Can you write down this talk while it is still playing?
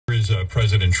is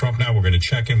President Trump now. We're going to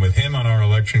check in with him on our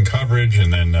election coverage,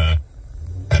 and then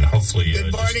and hopefully...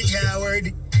 Good morning,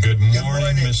 Howard. Good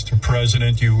morning, Mr.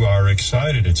 President. You are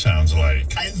excited, it sounds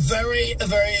like. I'm very,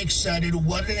 very excited.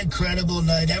 What an incredible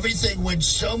night. Everything went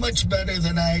so much better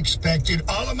than I expected.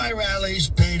 All of my rallies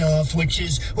paid off, which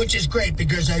is great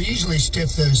because I usually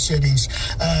stiff those cities.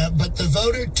 But the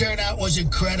voter turnout was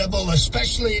incredible,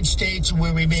 especially in states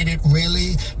where we made it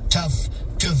really tough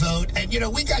to vote. And, you know,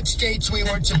 we got states we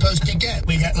weren't supposed to get.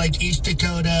 We got, like, East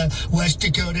Dakota, West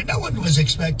Dakota. No one was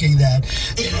expecting that.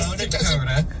 You know, and it doesn't...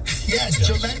 Yes,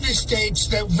 tremendous states,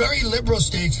 they're very liberal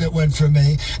states that went for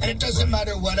me. And it doesn't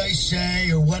matter what I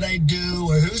say or what I do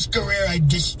or whose career I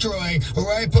destroy or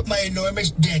where I put my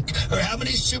enormous dick or how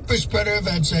many super spreader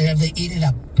events I have. They eat it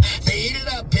up. They eat it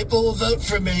up. People will vote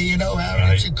for me. You know,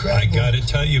 Howard, it's incredible. I got to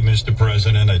tell you, Mr.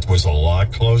 President, it was a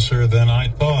lot closer than I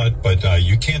thought, but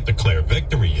you can't declare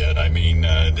victory yet. I mean,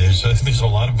 there's a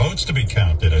lot of votes to be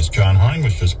counted, as John Hein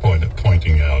was just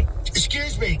pointing out.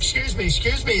 Excuse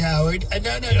me, Howard.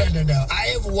 No. I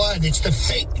have won. It's the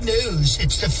fake news.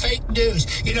 It's the fake news.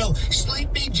 You know,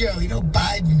 Sleepy Joe, you know,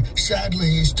 Biden,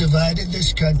 sadly, has divided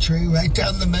this country right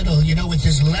down the middle, you know, with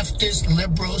his leftist,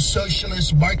 liberal,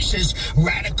 socialist, Marxist,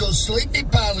 radical, sleepy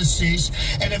policies.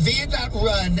 And if he had not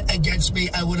run against me,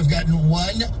 I would have gotten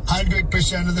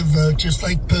 100% of the vote, just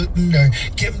like Putin or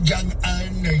Kim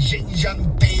Jong-un or Xi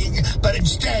Jinping. But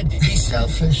instead, he's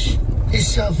selfish. He's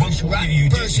selfish. Rotten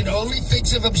person only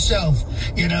thinks of himself.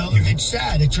 You know, it's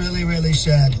sad. It's really, really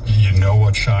sad. You know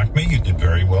what shocked me? You did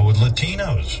very well with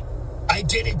Latinos. I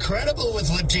did incredible with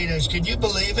Latinos. Can you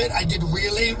believe it? I did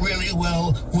really, really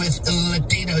well with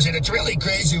Latinos. And it's really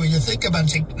crazy when you think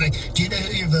about it. Like, do you know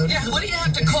who you're voting for? Yeah, what do you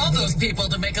have to call those people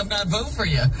to make them not vote for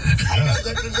you? I know,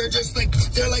 they're just like,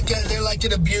 they're like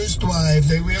an abused wife.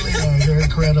 They really are. They're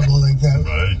incredible like that.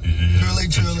 Really,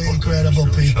 truly incredible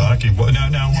people. Shocking. Well,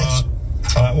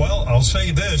 well, I'll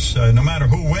say this. No matter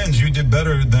who wins, you did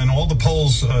better than all the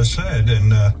polls said.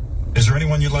 And is there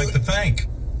anyone you'd like to thank?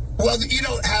 Well, you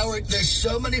know, Howard, there's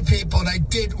so many people, and I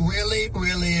did really,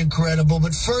 really incredible.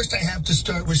 But first, I have to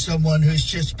start with someone who's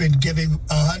just been giving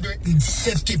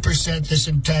 150% this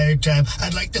entire time.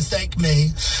 I'd like to thank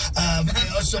me. I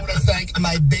also want to thank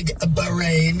my big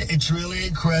brain. It's really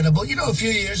incredible. You know, a few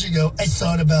years ago, I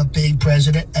thought about being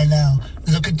president, and now,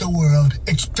 look at the world.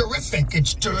 It's terrific.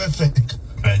 It's terrific.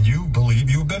 And you believe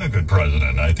you've been a good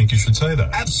president. I think you should say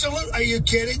that. Absolutely. Are you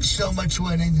kidding? So much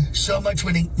winning. So much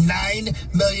winning. 9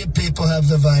 million people have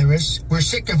the virus. We're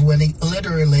sick of winning,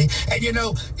 literally. And you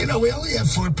know, we only have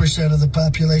 4% of the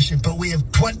population, but we have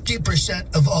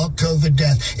 20% of all COVID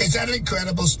death. Is that an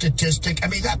incredible statistic? I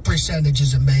mean, that percentage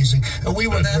is amazing. And we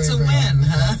were That's a win,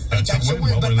 huh? That's a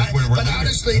win. But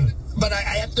honestly... But I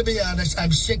have to be honest,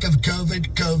 I'm sick of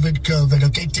COVID,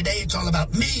 okay? Today it's all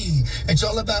about me. It's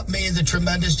all about me and the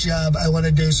tremendous job I want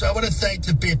to do. So I want to thank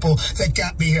the people that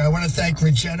got me here. I want to thank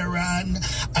Regeneron.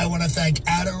 I want to thank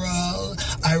Adderall.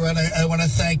 I want to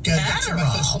thank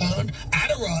Dexamethasone.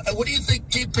 Adderall. What do you think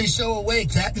keeps me so awake?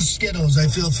 That and Skittles. I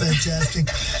feel fantastic.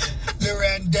 The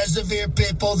Remdesivir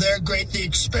people, they're great. The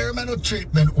experimental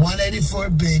treatment,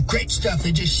 184B, great stuff.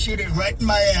 They just shoot it right in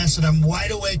my ass and I'm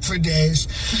wide awake for days.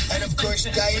 And of course,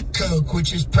 Diet Coke,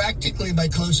 which is practically my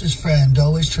closest friend,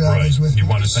 always travels with me. You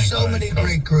want to thank so many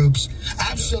great groups.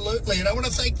 Absolutely. And I want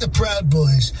to thank the Proud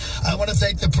Boys. I want to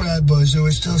thank the Proud Boys who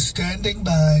are still standing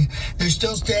by. They're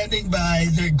still standing by.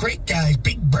 They're great guys,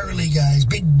 big burly guys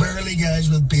with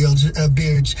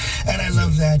beards. And I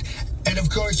love that. And,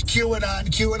 of course, QAnon.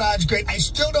 QAnon's great. I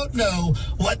still don't know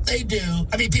what they do.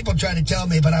 I mean, people try to tell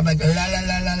me, but I'm like, la, la,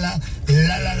 la, la, la,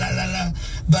 la, la, la, la, la.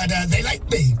 But they like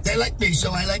me. They like me,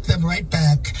 so I like them right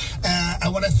back. I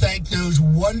want to thank those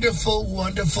wonderful,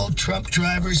 wonderful Trump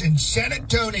drivers in San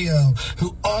Antonio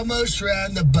who almost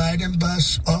ran the Biden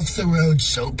bus off the road.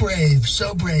 So brave,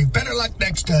 so brave. Better luck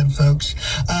next time, folks.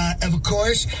 And, of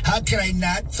course, how can I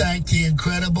not thank the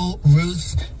incredible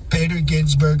Ruth Bader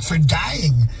Ginsburg for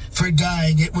dying.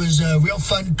 It was a real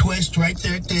fun twist right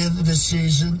there at the end of the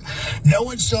season. No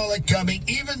one saw it coming,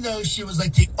 even though she was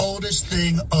like the oldest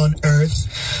thing on earth.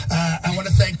 I want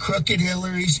to thank Crooked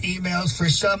Hillary's emails for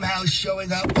somehow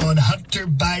showing up on Hunter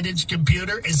Biden's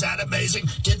computer. Is that amazing?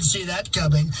 Didn't see that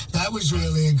coming. That was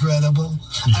really incredible.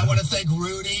 I want to thank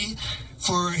Rudy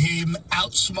for him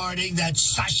outsmarting that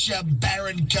Sacha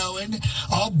Baron Cohen.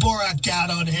 All Borat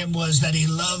got on him was that he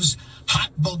loves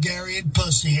hot Bulgarian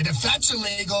pussy. And if that's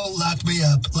illegal, lock me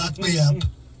up. Lock me up.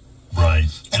 Right.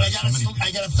 And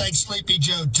I gotta thank Sleepy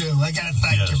Joe, too. I gotta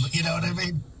thank him. You know what I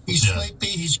mean? He's sleepy,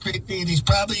 he's creepy, and he's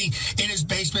probably in his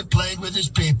basement playing with his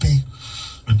pee-pee.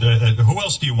 Who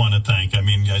else do you want to thank? I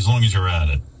mean, as long as you're at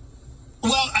it.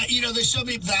 Well, there's so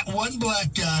many. That one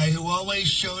black guy who always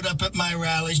showed up at my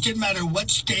rallies, didn't matter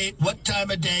what state, what time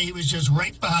of day, he was just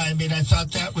right behind me, and I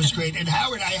thought that was great. And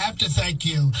Howard, I have to thank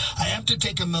you. I have to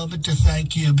take a moment to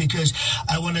thank you because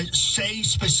I want to say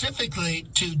specifically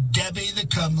to Debbie the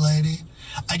Cum Lady,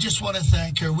 I just want to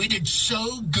thank her. We did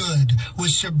so good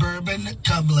with Suburban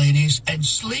Cum Ladies, and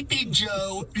Sleepy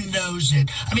Joe knows it.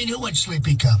 I mean, who wants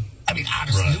Sleepy Cum? I mean,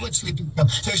 honestly, who wants Sleepy Cum?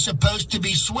 They're supposed to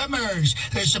be swimmers.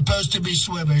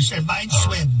 And mine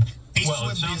swim. Well,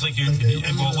 it sounds like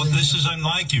this is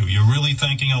unlike you. You're really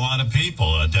thanking a lot of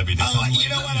people, Debbie. You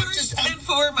know what? First and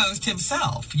foremost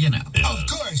himself, you know. Yeah.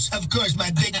 Of course,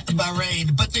 my big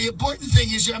parade. But the important thing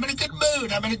is I'm in a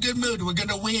good mood. We're going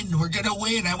to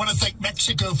win. I want to thank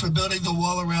Mexico for building the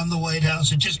wall around the White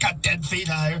House. It just got 10 feet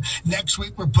higher. Next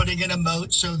week, we're putting in a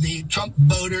moat so the Trump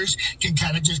voters can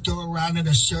kind of just go around in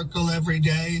a circle every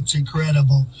day. It's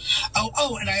incredible.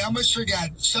 Oh, and I almost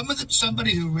forgot.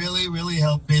 Somebody who really, really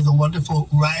helped me, the wonderful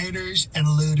rioters and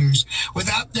looters.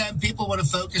 Without them, people would have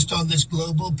focused on this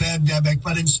global pandemic,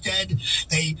 but instead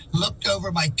they looked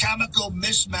over my comical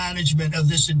mismanagement of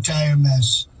this entire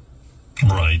mess.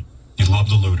 Right. You love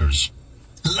the looters.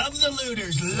 Love the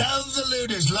looters,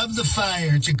 love the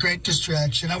fire. It's a great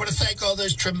distraction. I want to thank all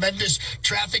those tremendous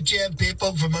traffic jam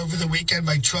people from over the weekend,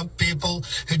 my Trump people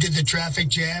who did the traffic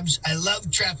jams. I love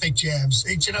traffic jams.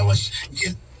 You know what?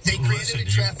 They created a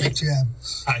traffic jam.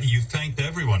 You thanked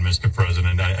everyone, Mr.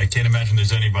 President. I can't imagine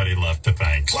there's anybody left to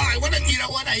thank. Well, you know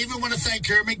what? I even want to thank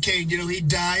Herman Cain. He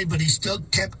died, but he still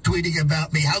kept tweeting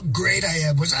about me, how great I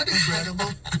am. Was that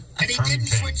incredible? And he didn't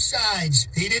switch sides.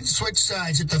 He didn't switch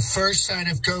sides at the first sign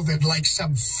of COVID like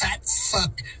some fat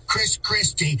fuck Chris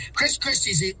Christie. Chris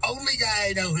Christie's the only guy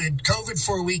I know who had COVID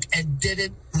for a week and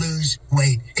didn't lose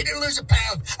weight. He didn't lose a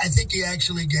pound. I think he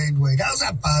actually gained weight. How's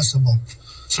that possible?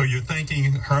 So you're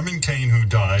thanking Herman Cain, who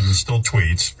died and still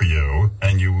tweets for you,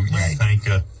 and you thank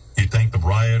the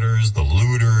rioters, the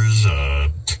looters.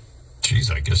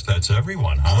 I guess that's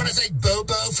everyone, huh? I want to thank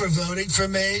Bobo for voting for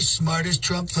me. Smartest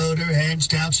Trump voter, hands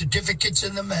down. Certificates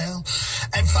in the mail.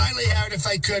 And finally, Howard, if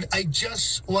I could, I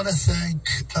just want to thank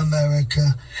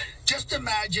America. Just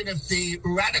imagine if the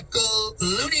radical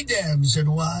loony Dems had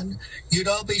won. You'd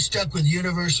all be stuck with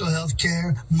universal health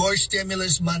care, more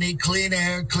stimulus money, clean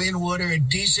air, clean water, a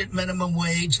decent minimum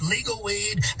wage, legal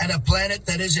weed, and a planet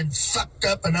that isn't fucked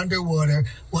up and underwater.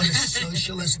 What a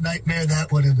socialist nightmare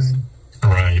that would have been.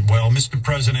 Right. Well, Mr.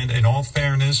 President, in all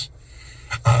fairness,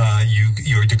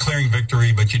 you're declaring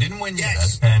victory, but you didn't win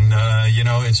yet. And,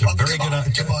 it's a very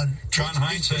good... Come on. John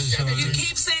Hines says... you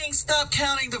keep saying stop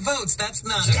counting the votes. That's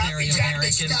not a very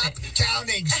American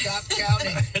thing. Stop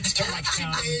counting. Election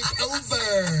is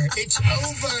over. It's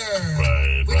over.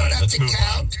 Right, we don't have Let's to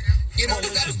count. Well,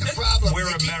 that's the problem. We're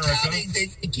America.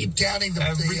 They keep counting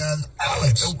the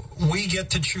ballots. We get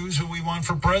to choose who we want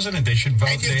for president. They should vote.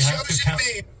 And they have to count.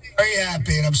 Very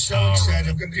happy, and I'm so excited.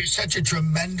 I'm going to do such a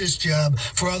tremendous job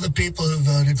for all the people who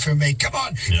voted for me. Come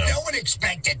on. Yeah. No one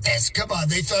expected this. Come on.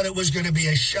 They thought it was going to be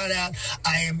a shutout.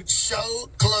 I am so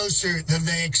closer than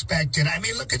they expected. I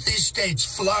mean, look at these states.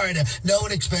 Florida. No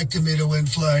one expected me to win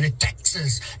Florida.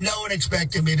 Texas. No one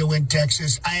expected me to win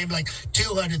Texas. I am like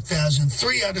 200,000,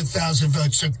 300,000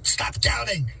 votes. So stop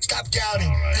counting. Stop counting.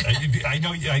 All right. I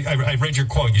know. I read your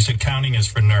quote. You said counting is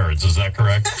for nerds. Is that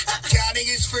correct? Counting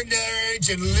is for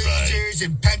nerds and losers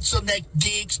and pencil neck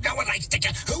geeks. No one likes to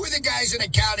count. Who are the guys in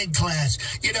accounting class?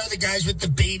 The guys with the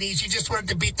beanies. You just wanted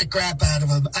to beat the crap out of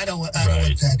them. I don't want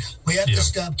that. We have to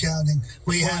stop counting.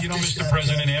 Mr.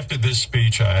 President, after this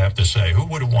speech, I have to say, who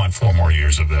would have won 4 more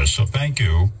years of this? So thank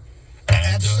you.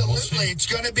 And, absolutely. It's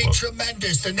going to be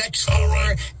tremendous. The next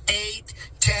 4, 8,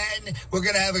 10, we're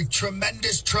going to have a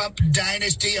tremendous Trump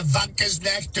dynasty. Ivanka's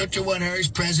next. Don't you want her as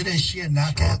president? Is she a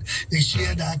knockout? Is she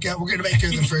a knockout? We're going to make her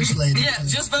the first lady. Yeah,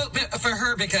 just vote for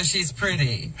her because she's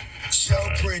pretty. So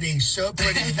pretty.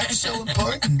 That's so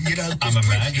important. I'm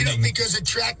imagining... because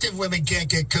attractive women can't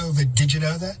get COVID. Did you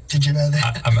know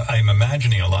that? I'm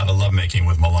imagining a lot of lovemaking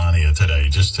with Melania today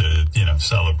just to,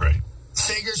 celebrate.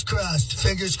 Fingers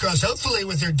crossed. Hopefully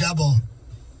with her double.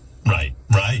 Right.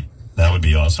 That would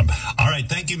be awesome. All right.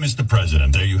 Thank you, Mr.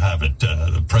 President. There you have it.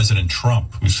 President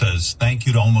Trump, who says thank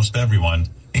you to almost everyone,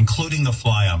 including the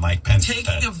fly on Mike Pence's head.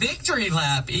 Taking a victory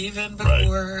lap even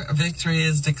before a victory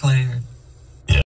is declared.